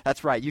seat.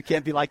 That's right, you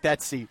can't be like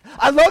that seat.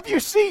 I love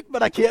your seat,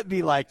 but I can't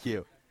be like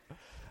you.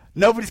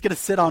 Nobody's going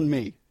to sit on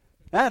me.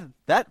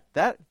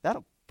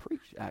 That'll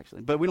preach,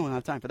 actually, but we don't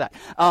have time for that.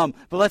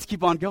 But let's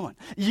keep on going.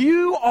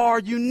 You are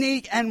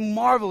unique and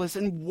marvelous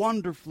and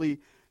wonderfully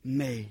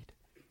made.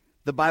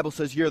 The Bible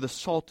says, you're the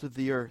salt of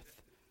the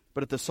earth.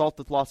 But if the salt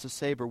hath lost its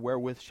savor,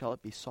 wherewith shall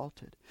it be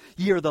salted?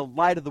 Ye are the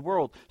light of the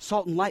world.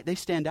 Salt and light, they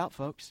stand out,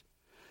 folks.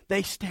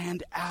 They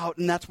stand out,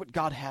 and that's what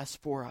God has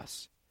for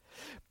us.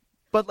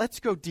 But let's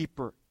go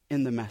deeper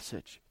in the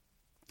message.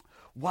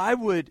 Why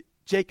would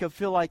Jacob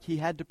feel like he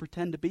had to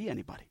pretend to be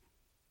anybody?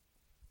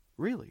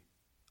 Really?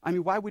 I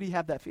mean, why would he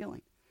have that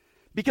feeling?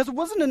 Because it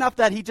wasn't enough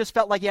that he just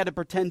felt like he had to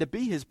pretend to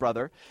be his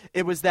brother.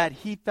 It was that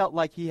he felt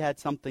like he had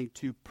something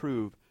to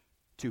prove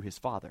to his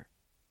father.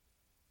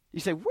 You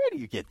say, where do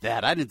you get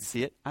that? I didn't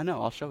see it. I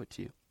know, I'll show it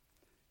to you.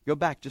 Go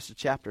back just a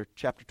chapter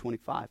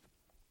 25.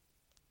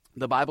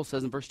 The Bible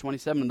says in verse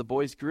 27, and the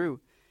boys grew,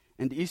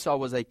 and Esau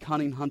was a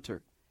cunning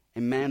hunter,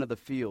 a man of the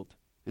field,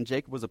 and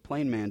Jacob was a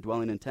plain man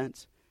dwelling in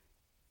tents.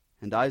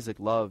 And Isaac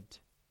loved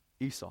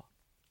Esau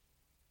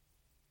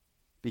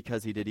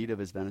because he did eat of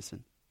his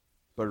venison,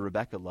 but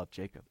Rebekah loved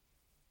Jacob.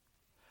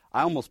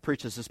 I almost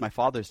preach this as my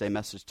Father's Day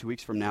message 2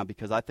 weeks from now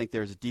because I think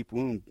there's a deep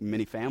wound in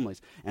many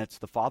families, and it's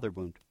the father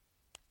wound.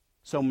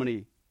 So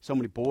many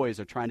boys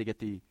are trying to get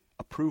the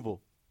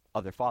approval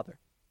of their father,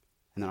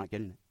 and they're not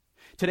getting it.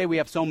 Today we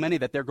have so many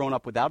that they're growing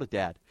up without a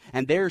dad,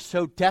 and they're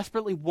so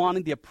desperately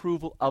wanting the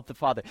approval of the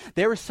father.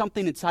 There is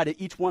something inside of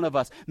each one of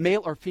us,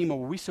 male or female,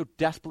 where we so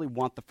desperately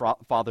want the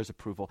father's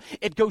approval.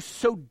 It goes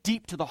so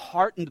deep to the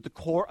heart and to the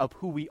core of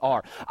who we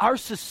are. Our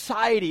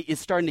society is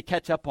starting to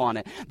catch up on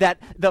it, that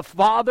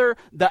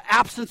the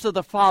absence of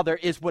the father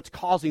is what's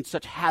causing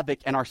such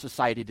havoc in our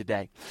society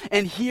today.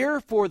 And here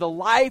for the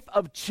life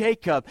of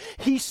Jacob,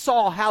 he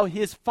saw how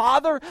his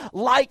father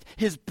liked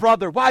his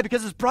brother. Why?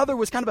 Because his brother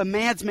was kind of a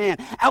man's man,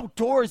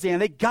 outdoorsy,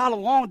 and they got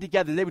along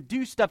together, and they would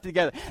do stuff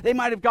together. They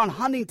might have gone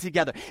hunting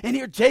together. And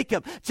here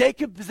Jacob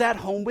is at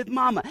home with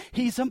mama.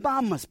 He's a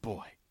mama's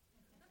boy.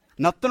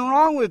 Nothing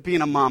wrong with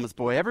being a mama's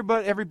boy.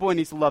 Every boy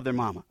needs to love their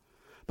mama.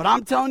 But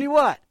I'm telling you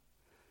what,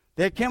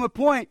 there came a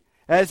point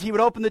as he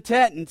would open the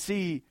tent and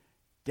see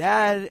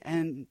Dad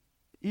and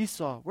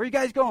Esau. Where are you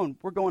guys going?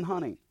 We're going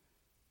hunting.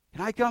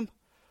 Can I come?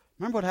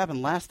 Remember what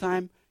happened last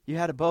time you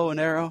had a bow and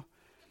arrow?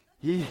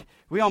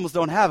 We almost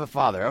don't have a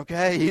father,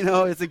 okay? You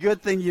know, it's a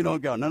good thing you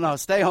don't go. No,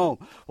 stay home.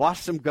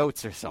 Wash some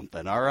goats or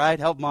something, all right?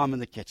 Help mom in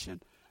the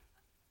kitchen.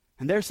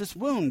 And there's this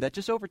wound that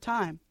just over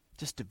time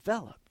just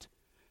developed.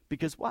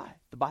 Because why?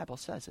 The Bible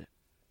says it.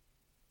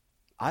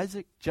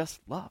 Isaac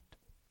just loved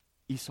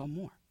Esau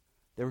more.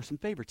 There was some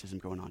favoritism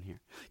going on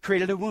here.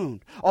 Created a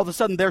wound. All of a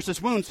sudden there's this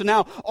wound. So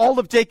now all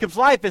of Jacob's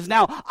life is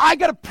now, I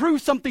got to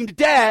prove something to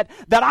Dad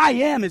that I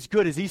am as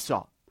good as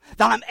Esau.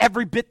 That I'm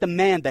every bit the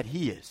man that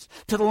he is.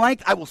 To the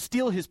length I will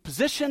steal his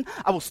position,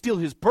 I will steal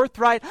his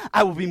birthright,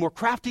 I will be more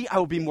crafty, I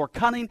will be more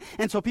cunning.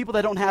 And so people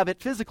that don't have it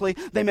physically,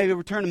 they may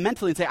return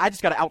mentally and say, I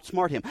just got to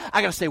outsmart him.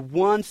 I got to stay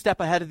one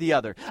step ahead of the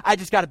other. I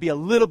just got to be a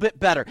little bit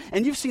better.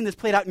 And you've seen this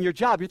played out in your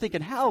job. You're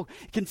thinking, how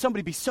can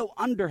somebody be so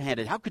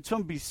underhanded? How could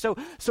somebody be so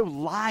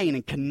lying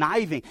and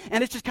conniving?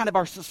 And it's just kind of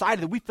our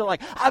society that we feel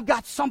like, I've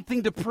got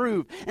something to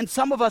prove. And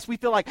some of us, we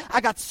feel like, I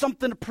got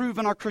something to prove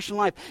in our Christian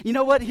life. You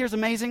know what? Here's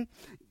amazing.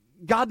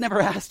 God never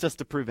asked us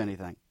to prove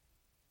anything.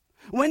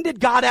 When did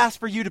God ask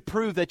for you to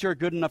prove that you're a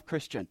good enough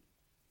Christian?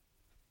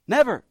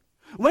 Never.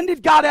 When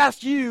did God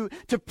ask you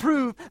to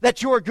prove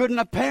that you're a good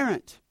enough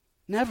parent?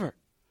 Never.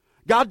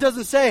 God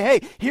doesn't say,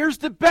 hey, here's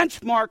the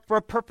benchmark for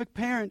a perfect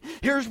parent.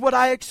 Here's what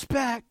I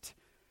expect.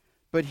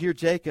 But here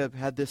Jacob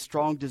had this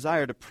strong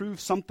desire to prove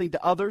something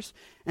to others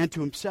and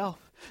to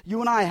himself. You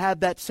and I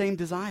had that same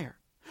desire.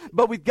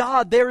 But with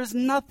God, there is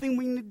nothing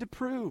we need to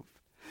prove.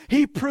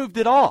 He proved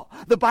it all.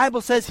 The Bible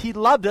says he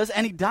loved us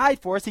and he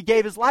died for us. He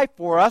gave his life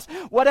for us.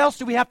 What else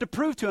do we have to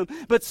prove to him?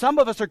 But some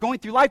of us are going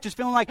through life just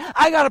feeling like,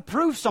 I got to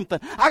prove something.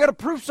 I got to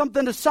prove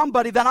something to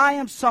somebody that I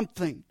am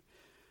something.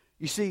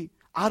 You see,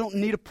 I don't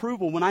need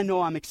approval when I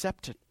know I'm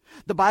accepted.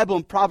 The Bible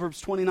in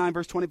Proverbs 29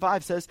 verse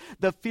 25 says,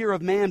 the fear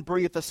of man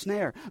bringeth a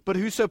snare, but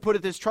whoso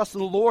putteth his trust in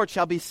the Lord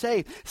shall be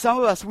saved. Some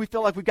of us, we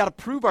feel like we've got to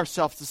prove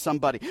ourselves to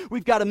somebody.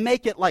 We've got to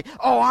make it like,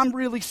 oh, I'm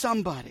really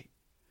somebody.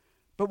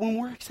 But when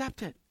we're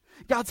accepted,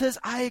 God says,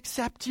 I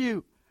accept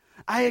you.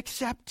 I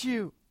accept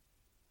you.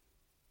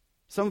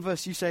 Some of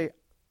us, you say,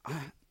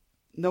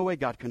 no way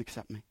God can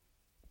accept me.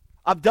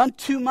 I've done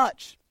too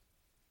much.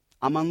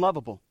 I'm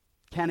unlovable.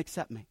 Can't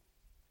accept me.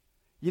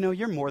 You know,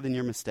 you're more than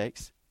your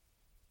mistakes.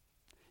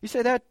 You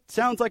say, that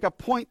sounds like a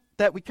point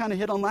that we kind of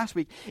hit on last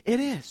week. It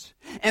is.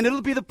 And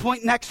it'll be the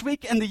point next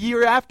week and the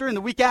year after and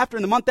the week after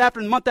and the month after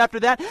and the month after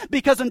that.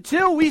 Because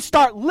until we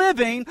start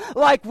living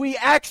like we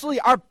actually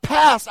are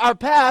past our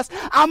past,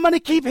 I'm going to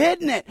keep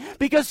hitting it.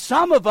 Because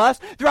some of us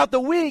throughout the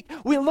week,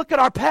 we look at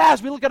our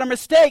past, we look at our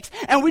mistakes,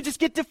 and we just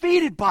get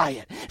defeated by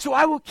it. So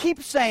I will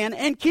keep saying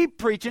and keep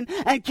preaching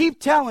and keep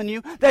telling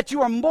you that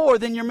you are more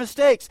than your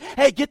mistakes.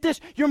 Hey, get this,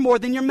 you're more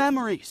than your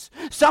memories.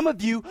 Some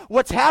of you,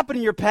 what's happened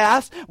in your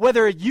past,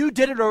 whether you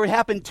did it or it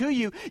happened to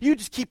you, you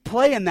just keep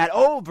playing that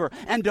over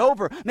and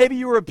over. Maybe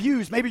you were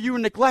abused, maybe you were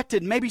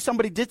neglected, maybe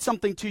somebody did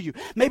something to you,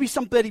 maybe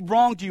somebody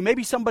wronged you,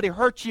 maybe somebody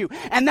hurt you,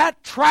 and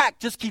that track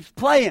just keeps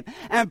playing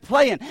and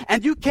playing,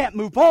 and you can't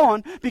move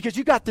on because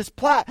you got this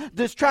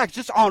track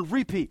just on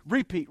repeat.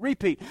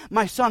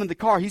 My son in the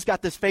car, he's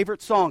got this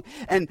favorite song,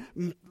 and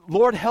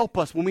Lord help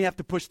us when we have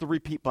to push the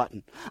repeat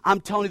button.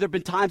 I'm telling you, there have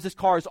been times this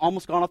car has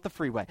almost gone off the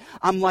freeway.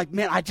 I'm like,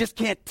 man, I just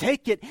can't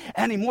take it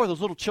anymore. Those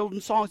little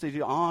children's songs, they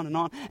do on,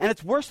 and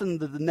it's worse than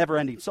the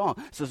never-ending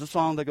song. So it's a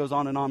song that goes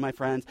on, my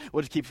friends.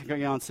 We'll just keep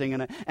going on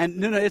singing it. And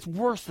no, it's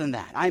worse than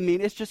that. I mean,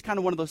 it's just kind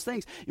of one of those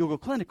things. You'll go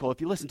clinical if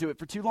you listen to it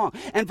for too long.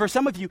 And for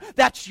some of you,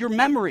 that's your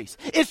memories.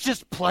 It's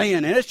just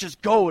playing, and it's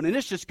just going,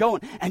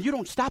 and you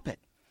don't stop it.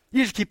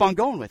 You just keep on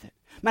going with it.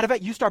 Matter of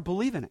fact, you start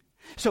believing it.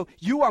 So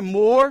you are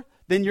more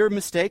than your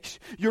mistakes,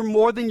 you're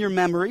more than your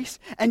memories,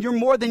 and you're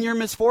more than your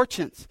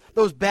misfortunes.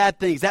 Those bad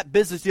things, that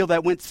business deal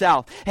that went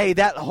south, hey,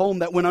 that home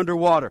that went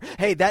underwater,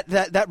 hey,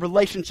 that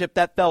relationship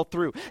that fell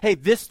through, hey,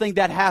 this thing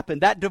that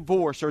happened, that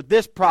divorce or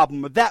this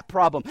problem or that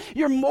problem.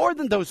 You're more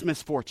than those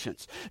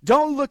misfortunes.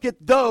 Don't look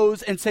at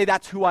those and say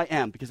that's who I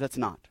am, because that's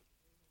not.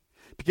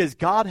 Because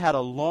God had a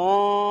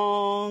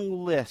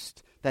long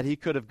list that he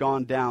could have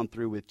gone down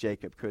through with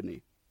Jacob, couldn't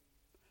he?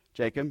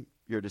 Jacob,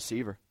 you're a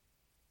deceiver.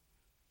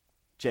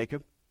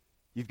 Jacob,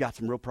 you've got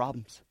some real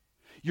problems.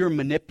 You're a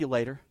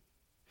manipulator.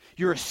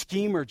 You're a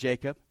schemer,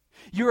 Jacob.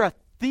 You're a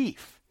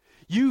thief.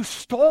 You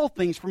stole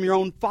things from your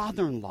own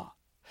father-in-law.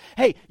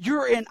 Hey,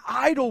 you're an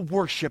idol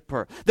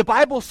worshiper. The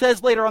Bible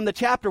says later on in the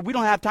chapter, we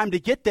don't have time to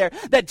get there,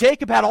 that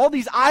Jacob had all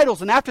these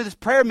idols, and after this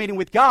prayer meeting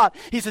with God,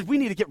 he says, we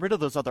need to get rid of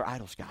those other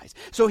idols, guys.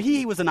 So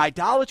he was an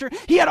idolater.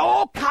 He had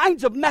all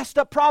kinds of messed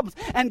up problems,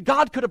 and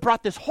God could have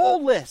brought this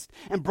whole list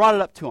and brought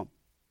it up to him.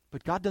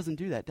 But God doesn't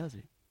do that, does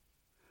he?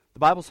 The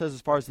Bible says,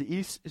 as far as the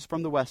east is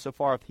from the west, so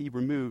far hath he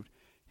removed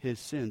his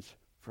sins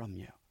from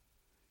you.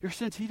 Your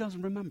sins, he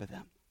doesn't remember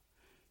them.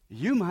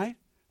 You might,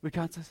 but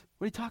God says,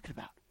 what are you talking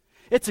about?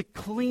 It's a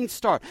clean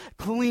start,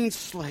 clean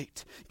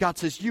slate. God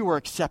says, you are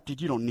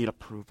accepted. You don't need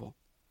approval.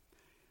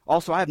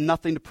 Also, I have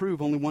nothing to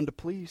prove, only one to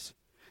please.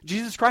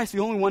 Jesus Christ, the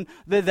only one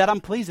that I'm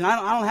pleasing.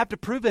 I don't have to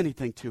prove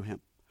anything to him.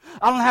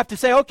 I don't have to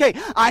say, okay,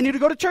 I need to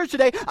go to church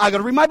today. I got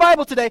to read my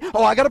Bible today.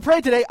 Oh, I got to pray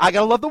today. I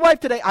got to love the wife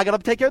today. I got to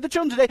take care of the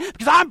children today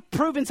because I'm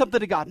proving something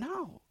to God.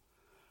 No.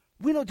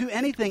 We don't do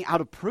anything out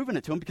of proving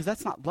it to him because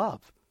that's not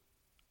love.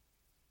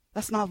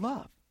 That's not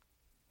love.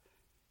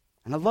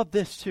 And I love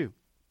this too.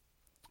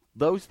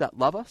 Those that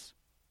love us,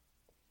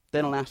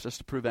 they don't ask us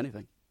to prove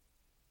anything.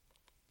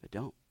 They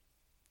don't.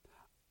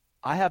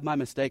 I have my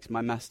mistakes,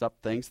 my messed up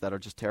things that are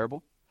just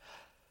terrible.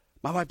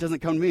 My wife doesn't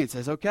come to me and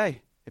says,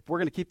 okay, if we're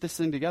going to keep this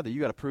thing together, you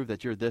got to prove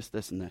that you're this,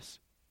 this, and this.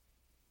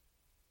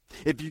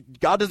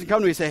 God doesn't come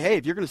to me and say, hey,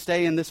 if you're going to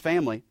stay in this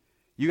family,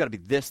 you got to be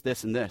this,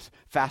 this, and this.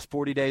 Fast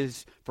 40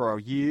 days for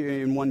a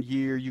year. In 1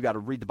 year, you got to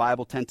read the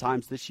Bible 10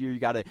 times this year. You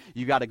got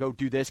to go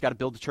do this. Got to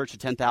build a church of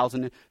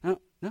 10,000. No,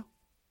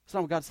 that's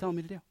not what God's telling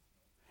me to do.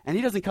 And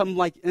he doesn't come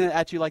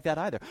at you like that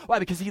either. Why?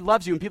 Because he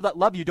loves you, and people that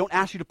love you don't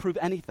ask you to prove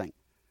anything.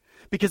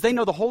 Because they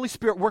know the Holy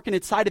Spirit working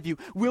inside of you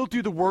will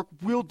do the work,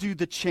 will do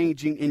the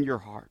changing in your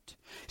heart.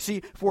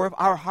 See, for if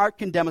our heart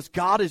condemn us,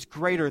 God is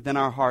greater than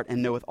our heart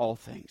and knoweth all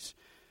things.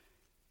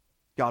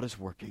 God is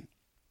working.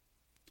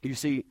 You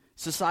see,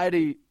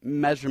 society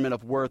measurement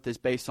of worth is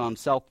based on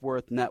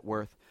self-worth, net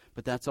worth,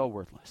 but that's all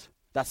worthless.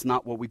 That's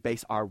not what we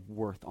base our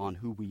worth on,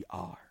 who we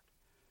are.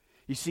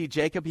 You see,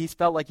 Jacob, he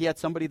felt like he had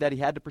somebody that he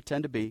had to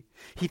pretend to be.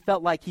 He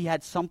felt like he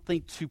had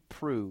something to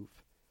prove.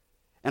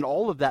 And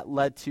all of that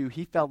led to,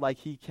 he felt like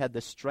he had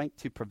the strength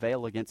to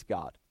prevail against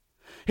God.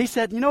 He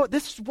said, you know what,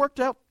 this worked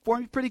out for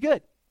me pretty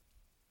good.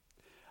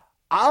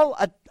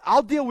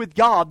 I'll deal with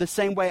God the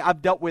same way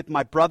I've dealt with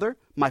my brother,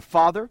 my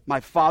father, my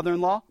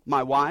father-in-law,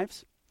 my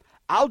wives.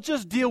 I'll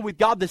just deal with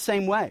God the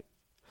same way.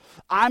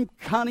 I'm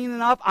cunning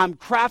enough, I'm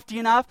crafty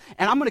enough,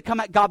 and I'm going to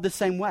come at God the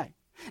same way.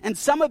 And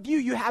some of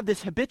you have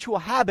this habitual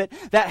habit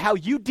that how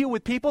you deal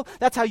with people,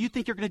 that's how you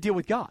think you're going to deal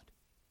with God.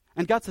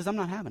 And God says, I'm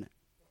not having it.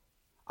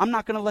 I'm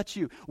not going to let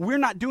you. We're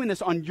not doing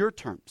this on your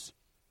terms.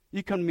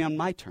 You come to me on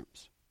my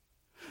terms.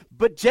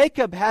 But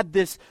Jacob had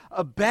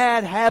a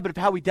bad habit of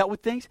how he dealt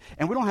with things,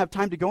 and we don't have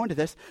time to go into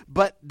this,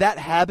 but that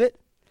habit,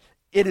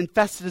 it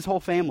infested his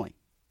whole family.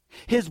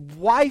 His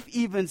wife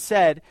even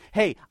said,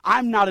 hey,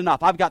 I'm not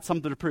enough. I've got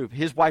something to prove.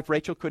 His wife,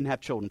 Rachel, couldn't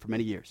have children for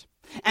many years.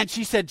 And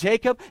she said,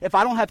 Jacob, if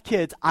I don't have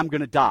kids, I'm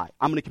going to die.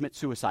 I'm going to commit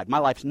suicide. My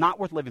life's not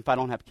worth living if I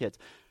don't have kids.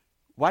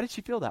 Why did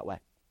she feel that way?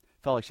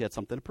 Felt like she had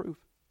something to prove.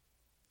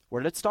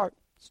 Where did it start?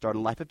 It started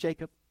in the life of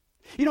Jacob.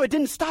 You know, it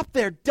didn't stop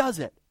there, does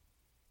it?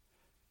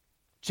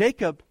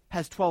 Jacob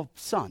has 12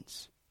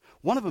 sons.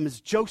 One of them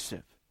is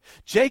Joseph.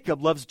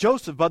 Jacob loves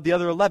Joseph above the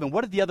other 11.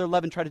 What did the other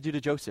 11 try to do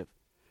to Joseph?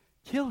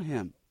 Kill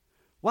him.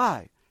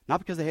 Why? Not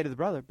because they hated the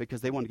brother,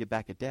 because they wanted to get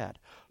back at dad.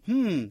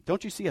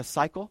 Don't you see a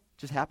cycle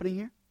just happening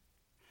here?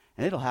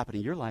 And it'll happen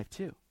in your life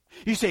too.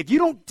 You say, if you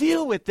don't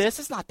deal with this,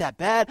 it's not that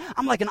bad.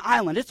 I'm like an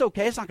island. It's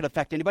okay. It's not going to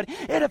affect anybody.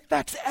 It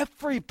affects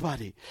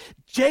everybody.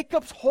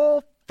 Jacob's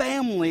whole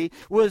family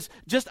was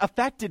just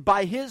affected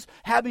by his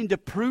having to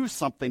prove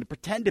something, to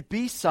pretend to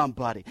be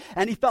somebody.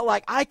 And he felt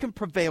like, I can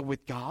prevail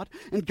with God.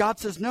 And God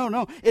says,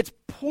 no, it's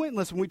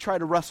pointless when we try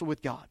to wrestle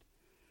with God.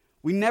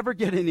 We never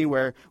get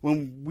anywhere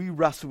when we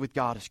wrestle with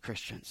God as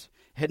Christians.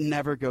 It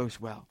never goes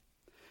well.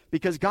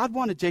 Because God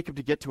wanted Jacob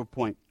to get to a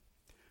point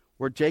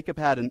where Jacob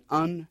had an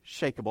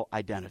unshakable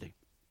identity.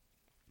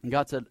 And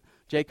God said,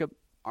 Jacob,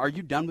 are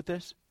you done with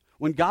this?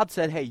 When God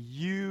said, hey,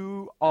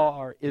 you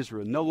are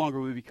Israel, no longer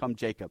will you become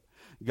Jacob,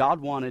 God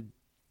wanted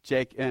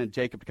Jacob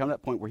to come to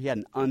that point where he had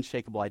an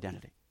unshakable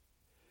identity.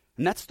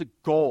 And that's the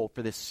goal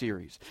for this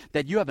series,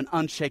 that you have an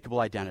unshakable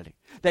identity.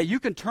 That you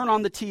can turn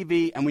on the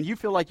TV, and when you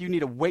feel like you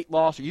need a weight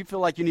loss, or you feel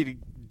like you need to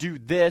do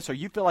this, or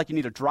you feel like you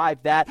need to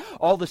drive that,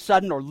 all of a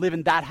sudden, or live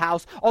in that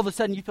house, all of a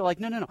sudden you feel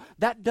like, no,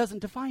 that doesn't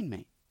define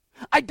me.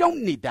 I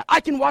don't need that. I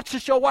can watch the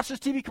show, watch this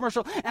TV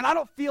commercial, and I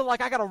don't feel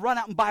like I got to run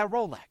out and buy a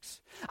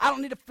Rolex. I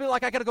don't need to feel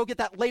like I got to go get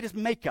that latest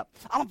makeup.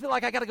 I don't feel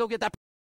like I got to go get that